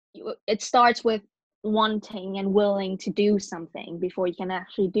it starts with wanting and willing to do something before you can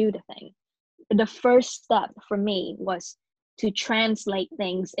actually do the thing. The first step for me was to translate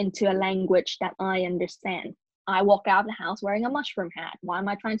things into a language that I understand. I walk out of the house wearing a mushroom hat. Why am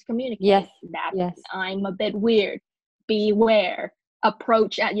I trying to communicate Yes. that Yes. I'm a bit weird? Beware.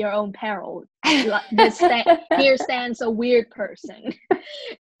 Approach at your own peril. Here stands a weird person.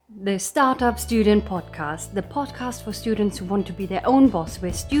 The Startup Student Podcast, the podcast for students who want to be their own boss,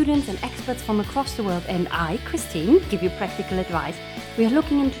 where students and experts from across the world and I, Christine, give you practical advice. We are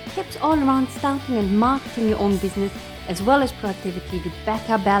looking into tips all around starting and marketing your own business, as well as productivity to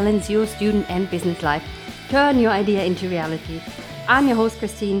better balance your student and business life. Turn your idea into reality. I'm your host,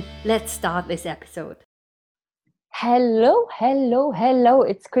 Christine. Let's start this episode. Hello.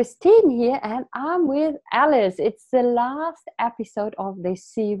 It's Christine here and I'm with Alice. It's the last episode of this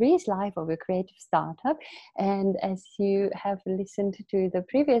series, Life of a Creative Startup. And as you have listened to the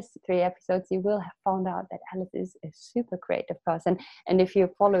previous 3 episodes, you will have found out that Alice is a super creative person. And if you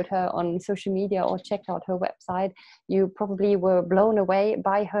followed her on social media or checked out her website, you probably were blown away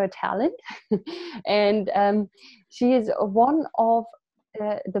by her talent. And she is one of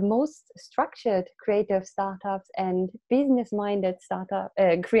the most structured creative startups and business-minded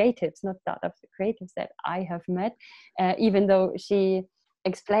creatives, not startups, creatives that I have met, even though she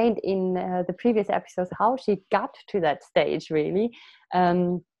explained in the previous episodes how she got to that stage, really.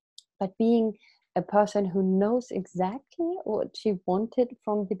 But being a person who knows exactly what she wanted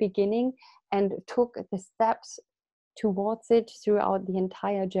from the beginning and took the steps towards it throughout the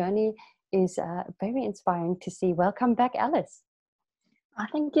entire journey is very inspiring to see. Welcome back, Alice.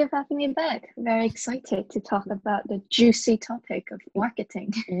 Thank you for having me back. Very excited to talk about the juicy topic of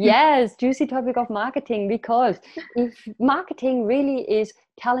marketing. Yes, juicy topic of marketing, because if marketing really is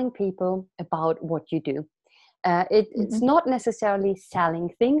telling people about what you do. It's not necessarily selling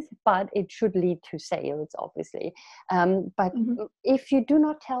things, but it should lead to sales, obviously. But if you do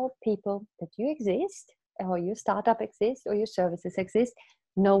not tell people that you exist, or your startup exists, or your services exist,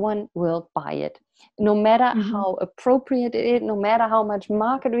 no one will buy it. No matter how appropriate it is, no matter how much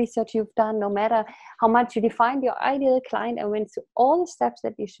market research you've done, no matter how much you define your ideal client and went through all the steps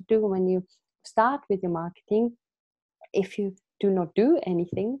that you should do when you start with your marketing, if you do not do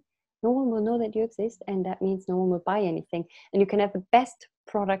anything, no one will know that you exist, and that means no one will buy anything. And you can have the best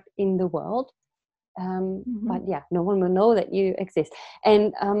product in the world, but yeah, no one will know that you exist.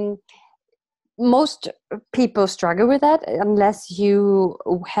 And most people struggle with that unless you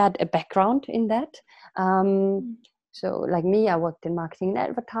had a background in that. So like me, I worked in marketing and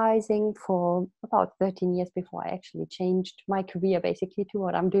advertising for about 13 years before I actually changed my career basically to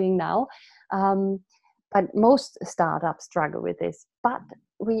what I'm doing now. But most startups struggle with this. But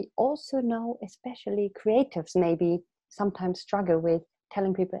we also know, especially creatives maybe sometimes struggle with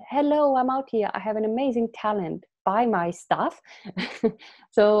telling people, hello, I'm out here. I have an amazing talent. Buy my stuff.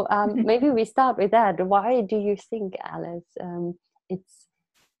 So maybe we start with that. Why do you think, Alice, it's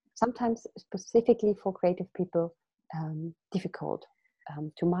sometimes specifically for creative people difficult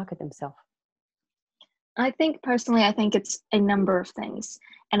to market themselves? I think it's a number of things,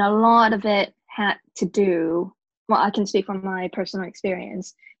 and a lot of it had to do, well, I can speak from my personal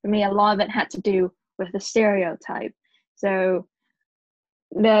experience. For me, a lot of it had to do with the stereotype. So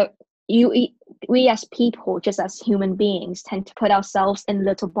we as people, just as human beings, tend to put ourselves in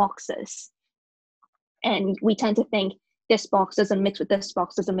little boxes, and we tend to think this box doesn't mix with this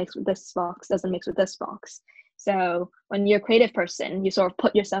box, doesn't mix with this box, doesn't mix with this box. So when you're a creative person, you sort of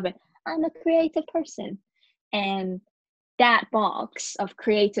put yourself in, I'm a creative person, and that box of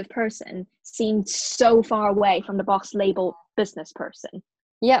creative person seems so far away from the box labeled business person.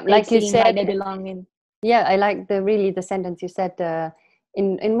 Yeah, like you said, like they belong in. Yeah, I like the sentence you said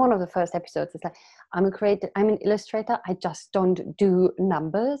in one of the first episodes. It's like, I'm an illustrator. I just don't do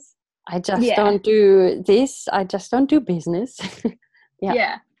numbers. I just don't do this. I just don't do business.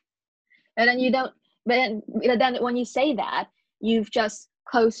 Yeah. And then you don't, but then when you say that, you've just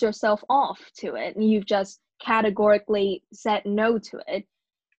closed yourself off to it, and you've just categorically said no to it.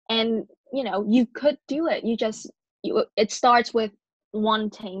 And, you could do it. It starts with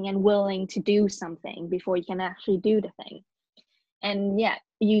wanting and willing to do something before you can actually do the thing. And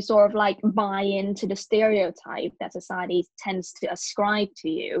you sort of like buy into the stereotype that society tends to ascribe to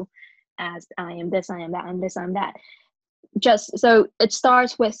you as, I am this, I am that, I'm this, I'm that. Just so it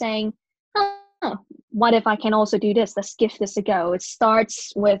starts with saying, oh, what if I can also do this? Let's give this a go. It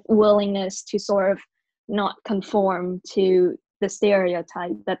starts with willingness to sort of not conform to the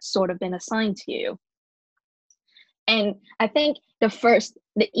stereotype that's sort of been assigned to you. And I think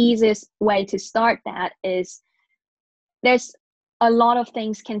the easiest way to start that is, there's a lot of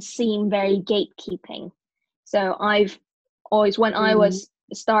things can seem very gatekeeping. So I've always, when I was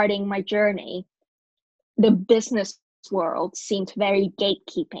starting my journey, the business world seemed very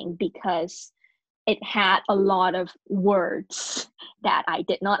gatekeeping because it had a lot of words that I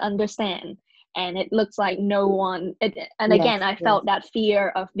did not understand. And it looks like no one, again, I felt that fear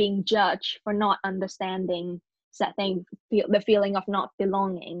of being judged for not understanding something, the feeling of not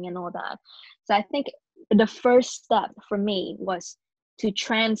belonging and all that. So I think the first step for me was to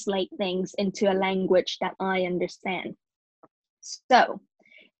translate things into a language that I understand. So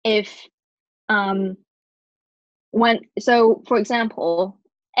if, for example,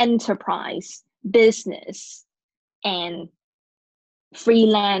 enterprise, business, and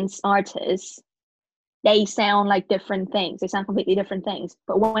freelance artists, they sound like different things. They sound completely different things.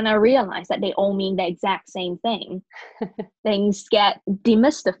 But when I realized that they all mean the exact same thing, things get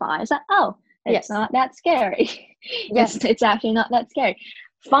demystified. It's like, oh, it's not that scary. It's actually not that scary.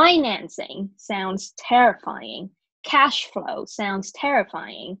 Financing sounds terrifying. Cash flow sounds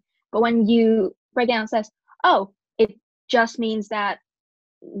terrifying. But when you break down and says, oh, it just means that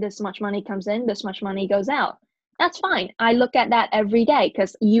this much money comes in, this much money goes out. That's fine. I look at that every day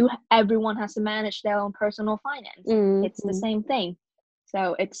because everyone has to manage their own personal finance. It's the same thing.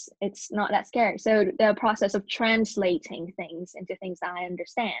 So it's not that scary. So the process of translating things into things that I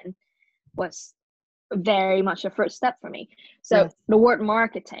understand was very much a first step for me. So the word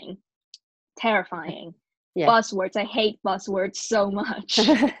marketing, terrifying. Buzzwords. I hate buzzwords so much.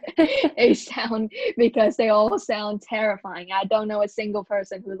 Because they all sound terrifying. I don't know a single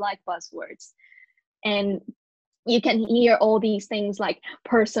person who likes buzzwords. And you can hear all these things like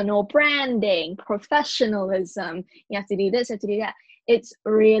personal branding, professionalism. You have to do this, you have to do that. It's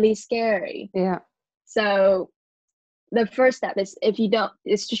really scary. So the first step is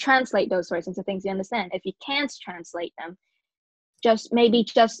to translate those words into things you understand. If you can't translate them, just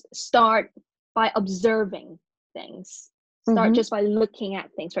start by observing things. Start just by looking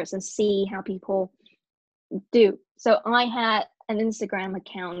at things first and see how people do. So I had an Instagram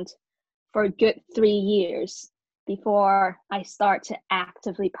account for a good 3 years before I start to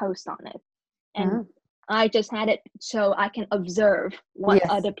actively post on it. And I just had it so I can observe what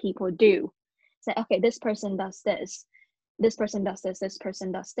other people do. Say, okay, this person does this. This person does this. This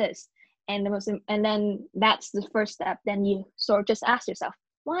person does this. And then that's the first step. Then you sort of just ask yourself,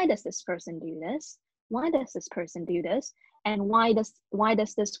 why does this person do this? Why does this person do this? And why does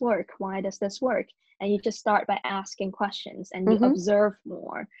this work? Why does this work? And you just start by asking questions and you observe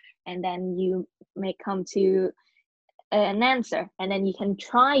more. And then you may come to an answer. And then you can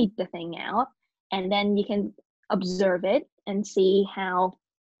try the thing out. And then you can observe it and see how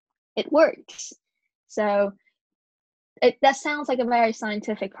it works. So that sounds like a very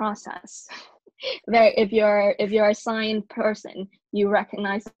scientific process. If you're a science person, you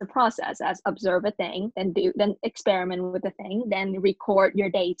recognize the process as observe a thing, then experiment with the thing, then record your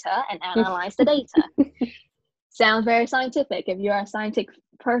data and analyze the data. Sounds very scientific. If you're a scientific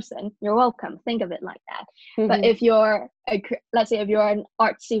person, you're welcome. Think of it like that. But if you're let's say if you're an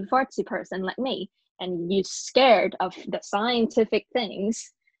artsy-fartsy person like me, and you're scared of the scientific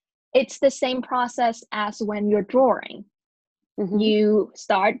things, it's the same process as when you're drawing. You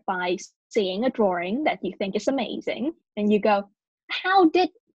start by seeing a drawing that you think is amazing, and you go, how did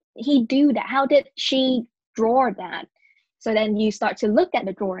he do that? How did she draw that? So then you start to look at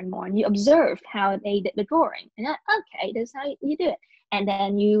the drawing more, and you observe how they did the drawing. And okay, this is how you do it. And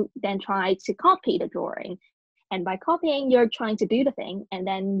then you try to copy the drawing. And by copying, you're trying to do the thing, and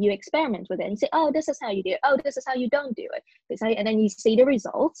then you experiment with it and you say, oh, this is how you do it. Oh, this is how you don't do it. And then you see the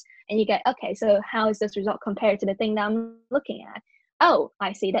results and you get, okay, so how is this result compared to the thing that I'm looking at? Oh,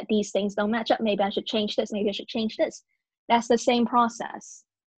 I see that these things don't match up. Maybe I should change this. Maybe I should change this. That's the same process.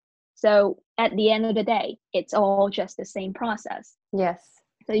 So at the end of the day, it's all just the same process. Yes.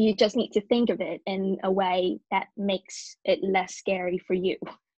 So you just need to think of it in a way that makes it less scary for you.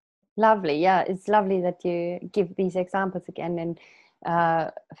 Lovely. Yeah, it's lovely that you give these examples again. And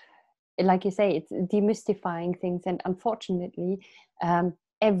like you say, it's demystifying things. And unfortunately,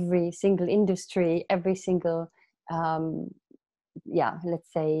 every single industry, every single, let's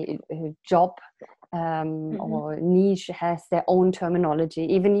say, job or niche has their own terminology.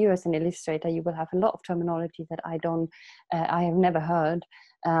 Even you as an illustrator, you will have a lot of terminology that I have never heard,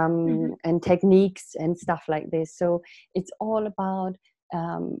 and techniques and stuff like this. So it's all about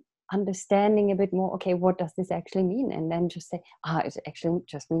understanding a bit more, okay, what does this actually mean? And then just say, it actually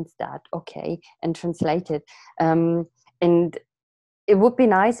just means that, okay, and translate it. And it would be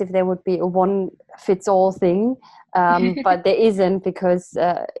nice if there would be a one-fits-all thing, but there isn't, because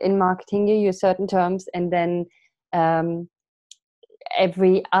in marketing you use certain terms, and then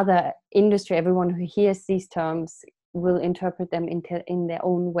every other industry, everyone who hears these terms will interpret them in their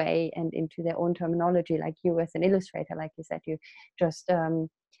own way and into their own terminology. Like you as an illustrator, like you said, you just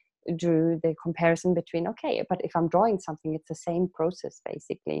drew the comparison between, okay, but if I'm drawing something, it's the same process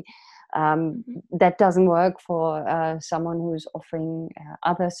basically. That doesn't work for someone who's offering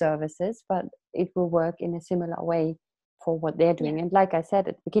other services, but it will work in a similar way for what they're doing. And like I said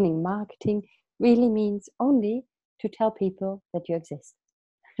at the beginning, marketing really means only to tell people that you exist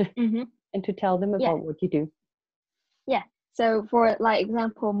and to tell them about what you do. Yeah. So for like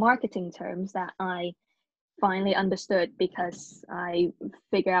example, marketing terms that I finally understood because I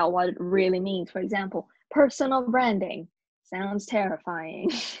figure out what it really means. For example, personal branding sounds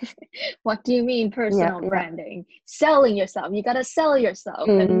terrifying. What do you mean personal branding? Selling yourself. You gotta sell yourself.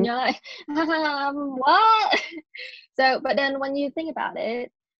 And you're like, what? So, but then when you think about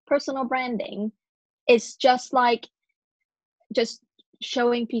it, personal branding is just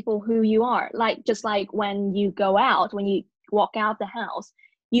showing people who you are. Like just like when you go out, when you walk out the house,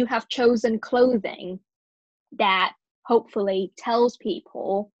 you have chosen clothing that hopefully tells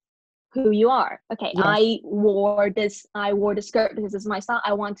people who you are. Okay, I wore this skirt because it's my style.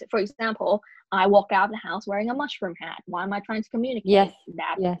 I want to, for example, I walk out of the house wearing a mushroom hat. Why am I trying to communicate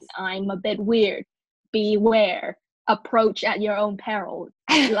that I'm a bit weird? Beware, approach at your own peril.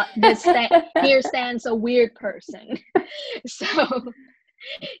 Here stands a weird person. So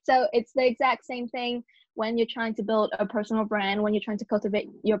it's the exact same thing when you're trying to build a personal brand, when you're trying to cultivate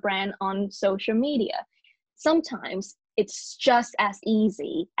your brand on social media. Sometimes it's just as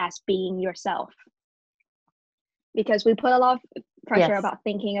easy as being yourself, because we put a lot of pressure about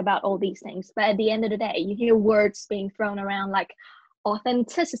thinking about all these things. But at the end of the day, you hear words being thrown around like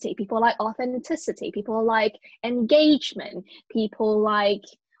authenticity. People like authenticity. People like engagement. People like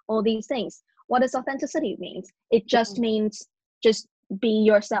all these things. What does authenticity mean? It just means just be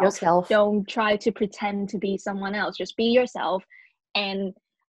yourself. Don't try to pretend to be someone else. Just be yourself. And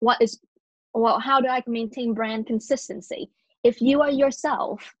how do I maintain brand consistency? If you are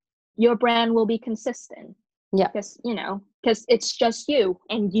yourself, your brand will be consistent. Because it's just you,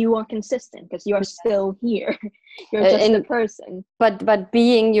 and you are consistent because you're still here. You're just a person. But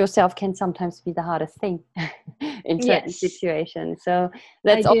being yourself can sometimes be the hardest thing in certain situations. So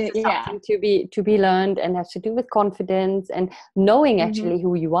that's also something to be learned, and has to do with confidence and knowing actually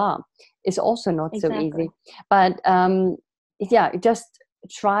who you are is also not so easy. But just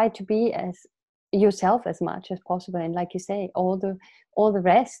try to be as yourself as much as possible, and like you say, all the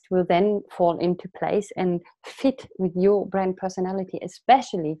rest will then fall into place and fit with your brand personality,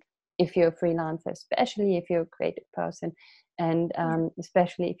 especially if you're a freelancer, especially if you're a creative person, and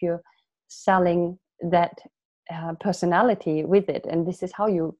especially if you're selling that personality with it. And this is how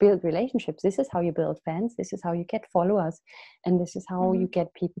you build relationships, this is how you build fans, this is how you get followers, and this is how you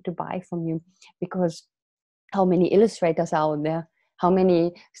get people to buy from you. Because how many illustrators are out there, how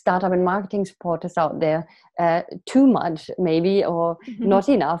many startup and marketing supporters out there? Too much maybe, or not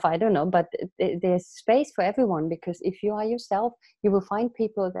enough, I don't know, but there's space for everyone, because if you are yourself, you will find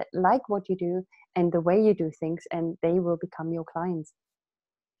people that like what you do and the way you do things, and they will become your clients.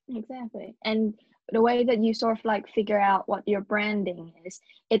 Exactly. And the way that you sort of like figure out what your branding is,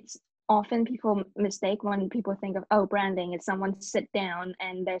 it's often people mistake when people think of, branding is someone sit down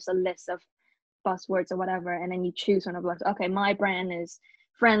and there's a list of buzzwords or whatever, and then you choose one of those. Okay, my brand is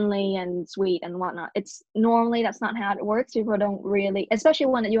friendly and sweet and whatnot. It's normally that's not how it works. People don't really, especially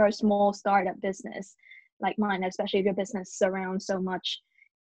when you're a small startup business like mine, especially if your business surrounds so much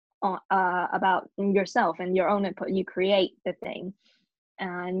about yourself and your own input. You create the thing,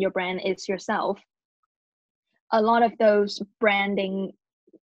 and your brand is yourself. A lot of those branding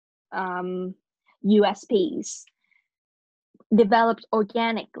USPs developed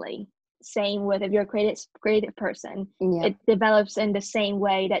organically. Same with if you're a creative person, it develops in the same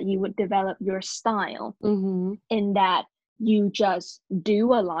way that you would develop your style, in that you just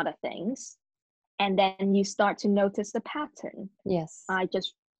do a lot of things and then you start to notice the pattern. I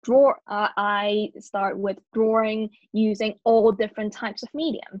just draw. I start with drawing using all different types of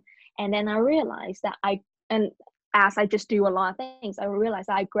medium, and then I realize that as I just do a lot of things, I realize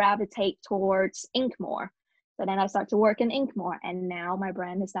I gravitate towards ink more. So then I start to work in ink more, and now my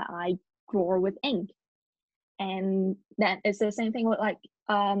brand is that I draw with ink. And that is the same thing with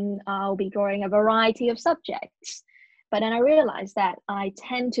I'll be drawing a variety of subjects, but then I realized that I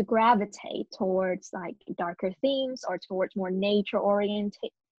tend to gravitate towards like darker themes, or towards more nature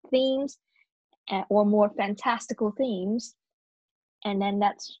oriented themes, or more fantastical themes, and then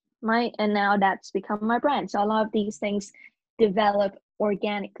now that's become my brand. So a lot of these things develop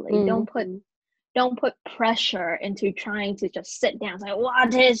organically. Don't put don't put pressure into trying to just sit down and say,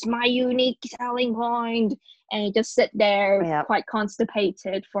 what is my unique selling point? And you just sit there quite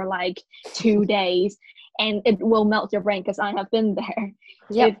constipated for like 2 days, and it will melt your brain, because I have been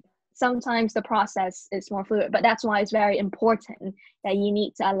there. Sometimes the process is more fluid, but that's why it's very important that you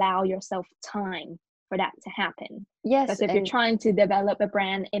need to allow yourself time for that to happen. Yes. Because if you're trying to develop a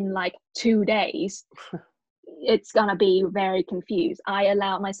brand in like 2 days, it's gonna be very confused. I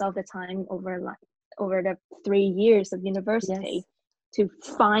allowed myself the time over the 3 years of university to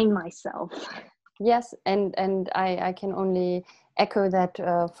find myself. Yes, and I can only echo that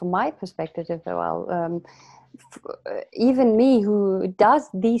from my perspective as well. Even me, who does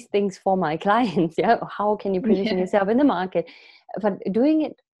these things for my clients, how can you position yourself in the market? But doing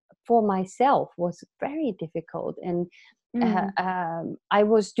it for myself was very difficult, and I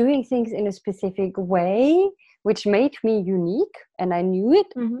was doing things in a specific way, which made me unique, and I knew it.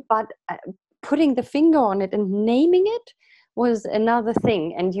 But putting the finger on it and naming it was another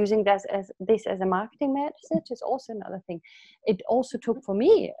thing, and using this as a marketing message is also another thing. It also took for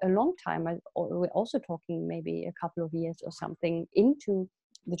me a long time. We're also talking maybe a couple of years or something into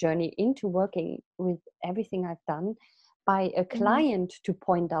the journey, into working with everything I've done, by a client to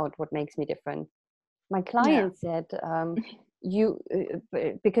point out what makes me different. My client said,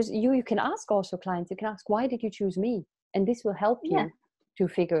 because you can ask also clients, you can ask, why did you choose me? And this will help you to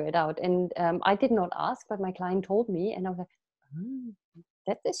figure it out. And I did not ask, but my client told me, and I was like,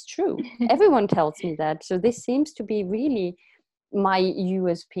 that is true. Everyone tells me that. So this seems to be really my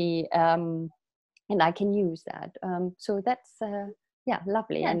USP, and I can use that. So that's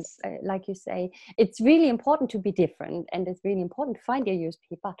lovely. Yes. And like you say, it's really important to be different, and it's really important to find your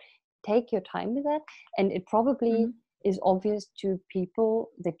USP, but take your time with that. And it probably is obvious to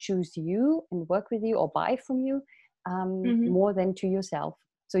people that choose you and work with you or buy from you more than to yourself.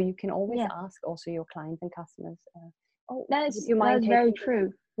 So you can always ask also your clients and customers, that's very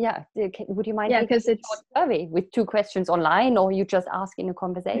true. Yeah, would you mind taking a short survey with 2 questions online, or you just ask in a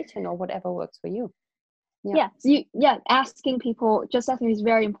conversation, or whatever works for you? Asking people is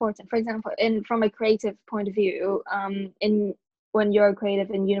very important. For example, from a creative point of view, when you're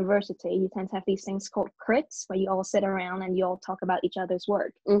creative in university, you tend to have these things called crits, where you all sit around and you all talk about each other's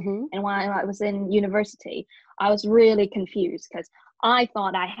work. And when I was in university, I was really confused, because I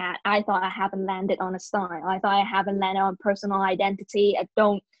thought I haven't landed on a style. I thought I haven't landed on personal identity. I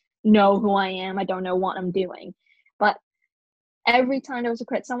don't know who I am. I don't know what I'm doing. But every time there was a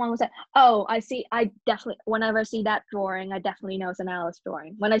crit, someone would say, oh, whenever I see that drawing, I definitely know it's an Alice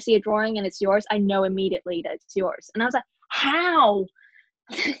drawing. When I see a drawing and it's yours, I know immediately that it's yours. And I was like, how?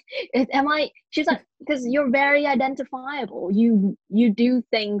 She's like, because you're very identifiable. You do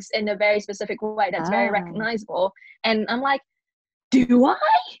things in a very specific way that's very recognizable. And I'm like, do I?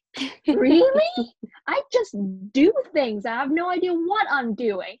 Really? I just do things. I have no idea what I'm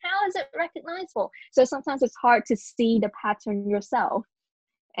doing. How is it recognizable? So sometimes it's hard to see the pattern yourself,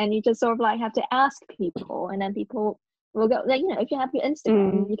 and you just sort of like have to ask people, and then people will go, like, if you have your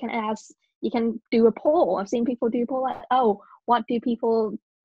Instagram, you can ask, you can do a poll. I've seen people do a poll like, oh, what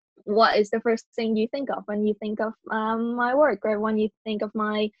is the first thing you think of when you think of my work, or when you think of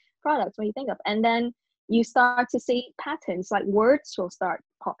my products, what you think of? And then you start to see patterns, like words will start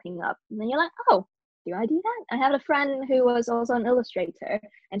popping up, and then you're like, oh, do I do that? I had a friend who was also an illustrator,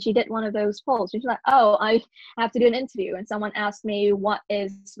 and she did one of those polls. She's like, oh, I have to do an interview, and someone asked me what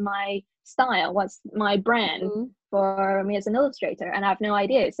is my style, what's my brand for me as an illustrator, and I have no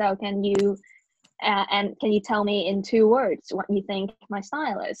idea. So can you tell me in 2 words what you think my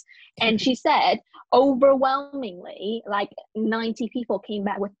style is? And she said, overwhelmingly, like 90 people came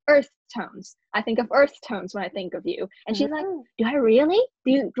back with earth tones. I think of earth tones when I think of you. And she's like, do I really?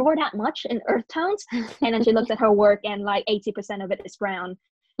 Do you draw that much in earth tones? And then she looked at her work, and like 80% of it is brown.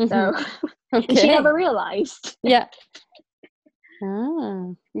 So she never realized. Yes,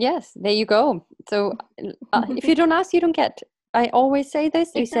 there you go. So if you don't ask, you don't get. I always say this.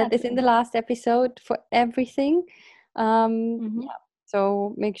 Exactly. You said this in the last episode, for everything.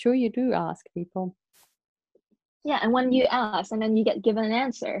 So make sure you do ask people. Yeah, and when you ask and then you get given an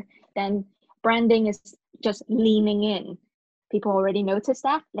answer, then branding is just leaning in. People already noticed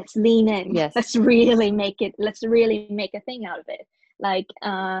that. Let's lean in. Yes. Let's really make a thing out of it. Like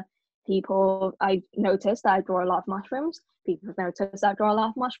people, I noticed I draw a lot of mushrooms. People noticed I draw a lot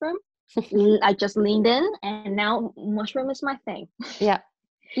of mushrooms. I just leaned in, and now mushroom is my thing. Yeah,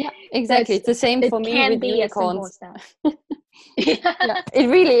 exactly. It's the same for me with unicorns. It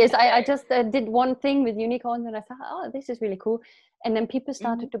really is. I just did one thing with unicorns, and I thought, oh, this is really cool. And then people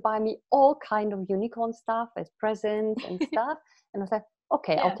started to buy me all kind of unicorn stuff as presents and stuff. And I was like,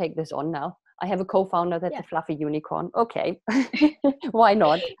 okay, I'll take this on now. I have a co-founder that's Yeah. a fluffy unicorn. Okay. Why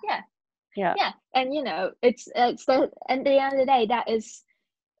not? Yeah. Yeah. Yeah. And it's the at the end of the day, that is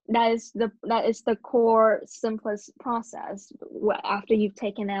the core simplest process after you've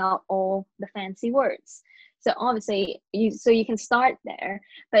taken out all the fancy words. So obviously you can start there,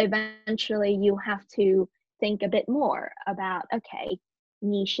 but eventually you have to think a bit more about, okay,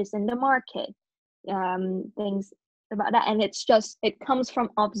 niches in the market, things about that. And it comes from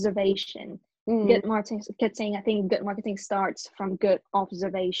observation. Good marketing, I think good marketing starts from good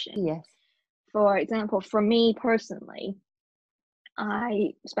observation. Yes. For example, for me personally,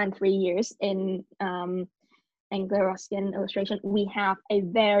 I spent 3 years in Anglo-Ruskin illustration. We have a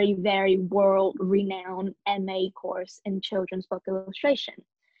very, very world-renowned MA course in children's book illustration.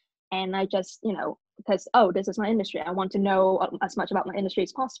 And I just, because, this is my industry. I want to know as much about my industry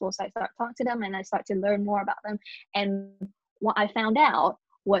as possible. So I start talking to them and I start to learn more about them. And what I found out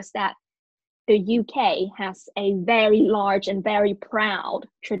was that the UK has a very large and very proud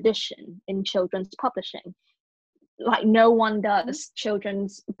tradition in children's publishing. Like no one does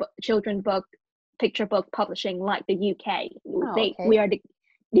children's book, picture book publishing like the UK. Okay.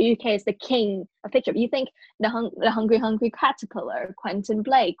 The UK is the king of picture. You think the Hungry Caterpillar, Quentin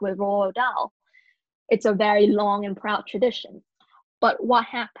Blake with Roald Dahl, it's a very long and proud tradition. But what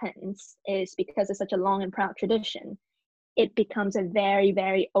happens is, because it's such a long and proud tradition, it becomes a very,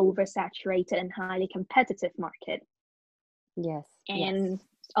 very oversaturated and highly competitive market. Yes. And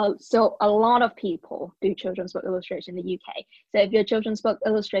so a lot of people do children's book illustration in the UK. So if you're a children's book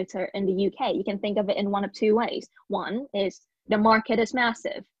illustrator in the UK, you can think of it in one of two ways. One is the market is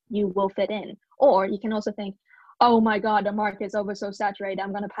massive, you will fit in. Or you can also think, oh my God, the market is so saturated,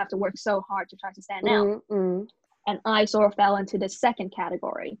 I'm going to have to work so hard to try to stand out. And I sort of fell into the second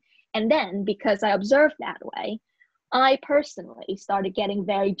category. And then because I observed that way, I personally started getting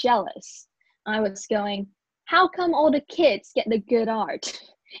very jealous. I was going, how come all the kids get the good art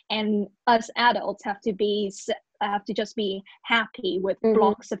and us adults have to just be happy with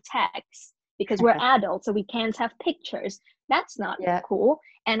blocks of text because we're adults, so we can't have pictures? That's not cool.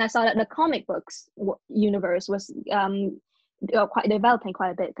 And I saw that the comic books universe was quite developing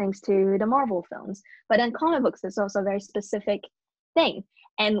quite a bit thanks to the Marvel films. But then comic books is also a very specific thing.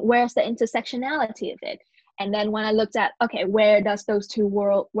 And where's the intersectionality of it? And then when I looked at, okay, where do those two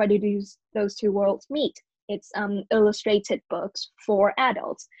worlds meet? It's illustrated books for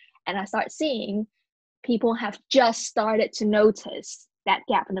adults. And I start seeing people have just started to notice that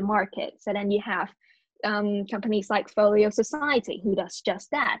gap in the market. So then you have companies like Folio Society, who does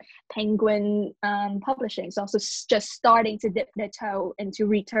just that. Penguin Publishing is also just starting to dip their toe into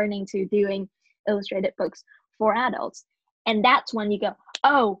returning to doing illustrated books for adults. And that's when you go,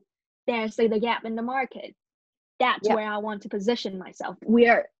 oh, there's the gap in the market. That's where I want to position myself.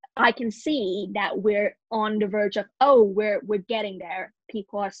 I can see that we're on the verge of, we're getting there.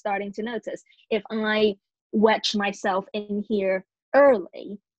 People are starting to notice. If I wedge myself in here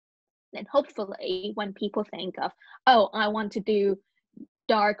early, then hopefully when people think of, I want to do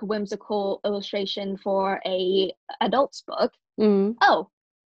dark, whimsical illustration for a adult's book,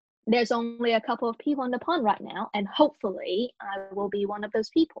 there's only a couple of people in the pond right now, and hopefully I will be one of those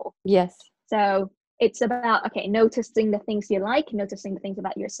people. Yes. So it's about, noticing the things you like, noticing the things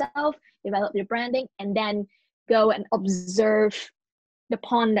about yourself, develop your branding, and then go and observe the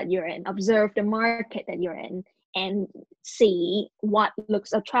pond that you're in, observe the market that you're in, and see what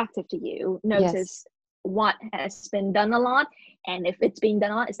looks attractive to you. Notice what has been done a lot, and if it's being done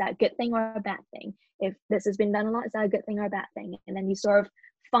a lot, is that a good thing or a bad thing? If this has been done a lot, is that a good thing or a bad thing? And then you sort of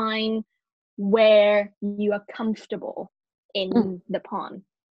find where you are comfortable in the pond.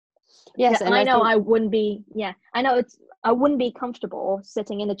 Yes, and I know I wouldn't be comfortable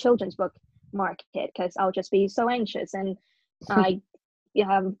sitting in the children's book market because I'll just be so anxious, and I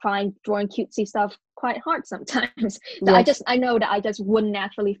find drawing cutesy stuff quite hard sometimes. So I know that I just wouldn't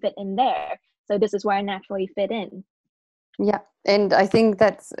naturally fit in there. So this is where I naturally fit in. Yeah, and I think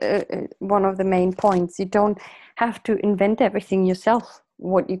that's one of the main points. You don't have to invent everything yourself.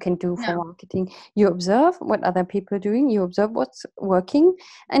 What you can do for marketing, you observe what other people are doing, you observe what's working,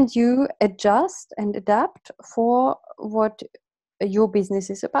 and you adjust and adapt for what your business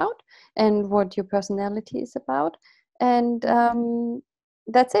is about and what your personality is about. And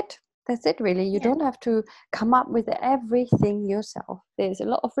that's it really. You don't have to come up with everything yourself. There's a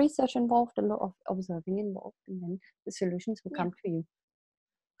lot of research involved, a lot of observing involved, and then the solutions will come to you,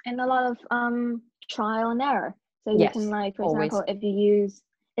 and a lot of trial and error. So you can, like, for example, if you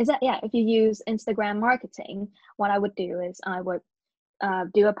use Instagram marketing, what I would do is I would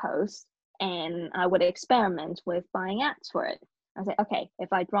do a post and I would experiment with buying ads for it. I say, okay,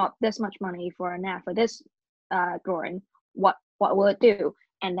 if I drop this much money for an ad for this drawing, what will it do?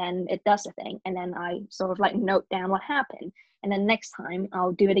 And then it does the thing, and then I sort of like note down what happened, and then next time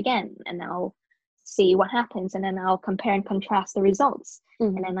I'll do it again, and I'll see what happens, and then I'll compare and contrast the results,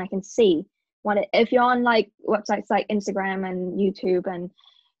 Mm-hmm. and then I can see if you're on like websites like Instagram and YouTube and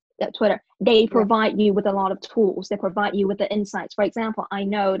Twitter, they provide you with a lot of tools. They provide you with the insights. For example, I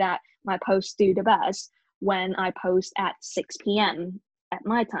know that my posts do the best when I post at 6 p.m. at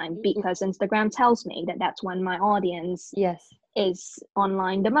my time, because Instagram tells me that that's when my audience is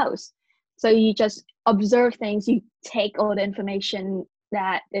online the most. So you just observe things, you take all the information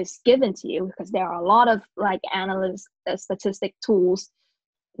that is given to you, because there are a lot of like analyst statistic tools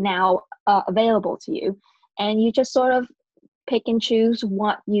now available to you, and you just sort of pick and choose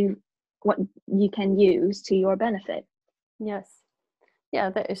what you can use to your benefit. Yes. Yeah,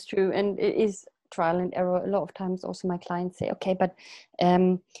 that is true. And it is trial and error. A lot of times also my clients say, okay, but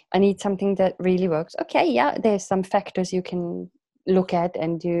I need something that really works. Okay, yeah, there's some factors you can look at,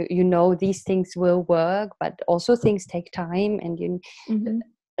 and you know these things will work, but also things take time, and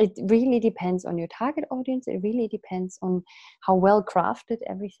it really depends on your target audience. It really depends on how well crafted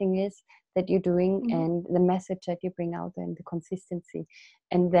everything is that you're doing, and the message that you bring out there, and the consistency.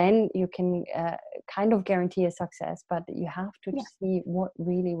 And then you can kind of guarantee a success, but you have to see what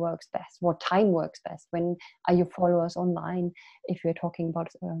really works best, what time works best. When are your followers online, if you're talking about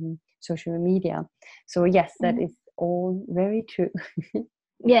social media? So yes, that is all very true.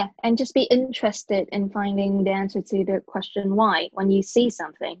 Yeah, and just be interested in finding the answer to the question why. When you see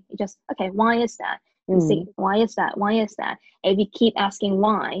something, you just, okay, why is that? You see, why is that? Why is that? If you keep asking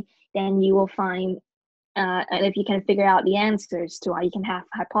why, then you will find, and if you can figure out the answers to why, you can have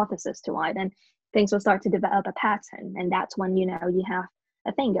hypothesis to why, then things will start to develop a pattern, and that's when you know you have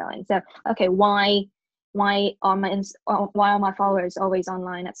a thing going. So, okay, why are my followers always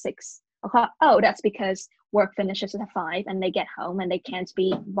online at 6 o'clock? Oh, that's because work finishes at 5 and they get home and they can't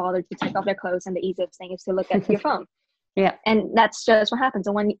be bothered to take off their clothes, and the easiest thing is to look at your phone. Yeah. And that's just what happens.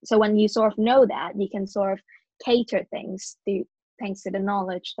 And when you sort of know that, you can sort of cater things thanks to the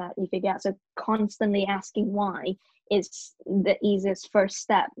knowledge that you figure out. So constantly asking why is the easiest first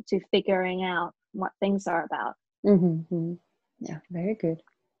step to figuring out what things are about. Yeah, very good.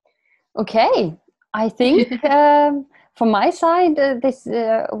 Okay, I think from my side, this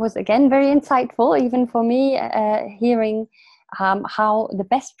was again very insightful, even for me, hearing how the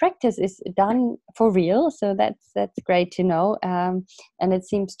best practice is done for real. So that's great to know, and it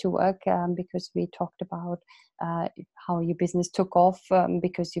seems to work, because we talked about how your business took off,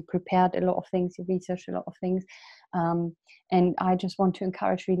 because you prepared a lot of things, you researched a lot of things, and I just want to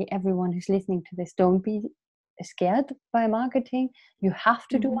encourage really everyone who's listening to this: don't be scared by marketing. You have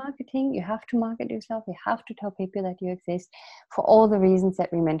to do marketing. You have to market yourself. You have to tell people that you exist, for all the reasons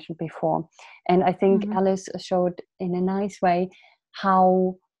that we mentioned before. And I think Alice showed in a nice way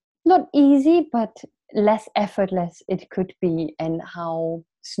how not easy but less effortless it could be, and how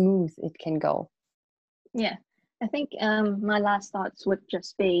smooth it can go. Yeah, I think my last thoughts would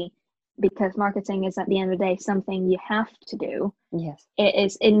just be, because marketing is at the end of the day something you have to do. Yes, it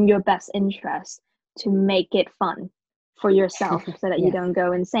is in your best interest to make it fun for yourself, so that you don't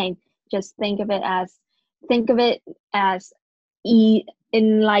go insane. Just think of it as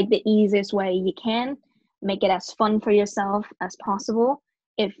in like the easiest way you can. Make it as fun for yourself as possible.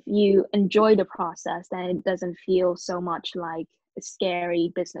 If you enjoy the process, then it doesn't feel so much like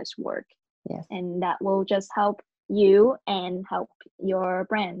scary business work. yes. And that will just help you and help your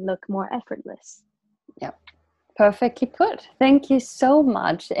brand look more effortless. Yeah. Perfectly put. Thank you so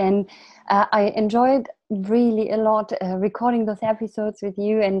much. And I enjoyed really a lot recording those episodes with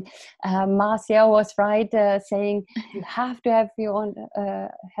you. And Marcia was right saying you have to have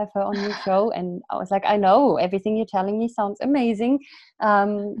her on your show. And I was like, I know, everything you're telling me sounds amazing.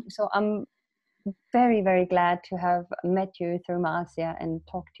 So I'm very, very glad to have met you through Marcia and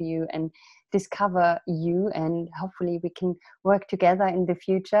talk to you and discover you, and hopefully we can work together in the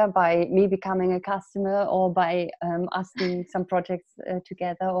future by me becoming a customer, or by us doing some projects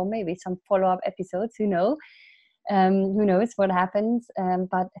together, or maybe some follow-up episodes. Who knows what happens.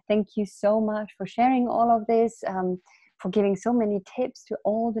 But thank you so much for sharing all of this, for giving so many tips to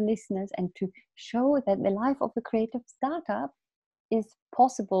all the listeners, and to show that the life of a creative startup is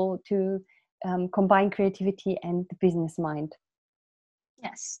possible to combine creativity and the business mind.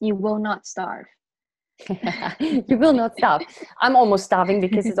 Yes, you will not starve. You will not starve. I'm almost starving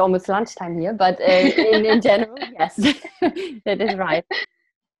because it's almost lunchtime here, but in general, yes, that is right.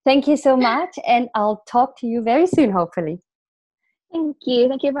 Thank you so much, and I'll talk to you very soon, hopefully. Thank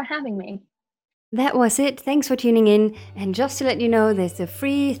you for having me. That was it. Thanks for tuning in. And just to let you know, there's a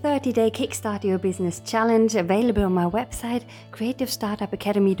free 30-day Kickstart Your Business Challenge available on my website,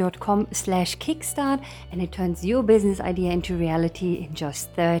 creativestartupacademy.com/kickstart, and it turns your business idea into reality in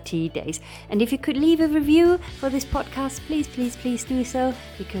just 30 days. And if you could leave a review for this podcast, please, please, please do so,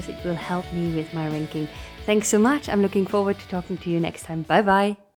 because it will help me with my ranking. Thanks so much. I'm looking forward to talking to you next time. Bye-bye.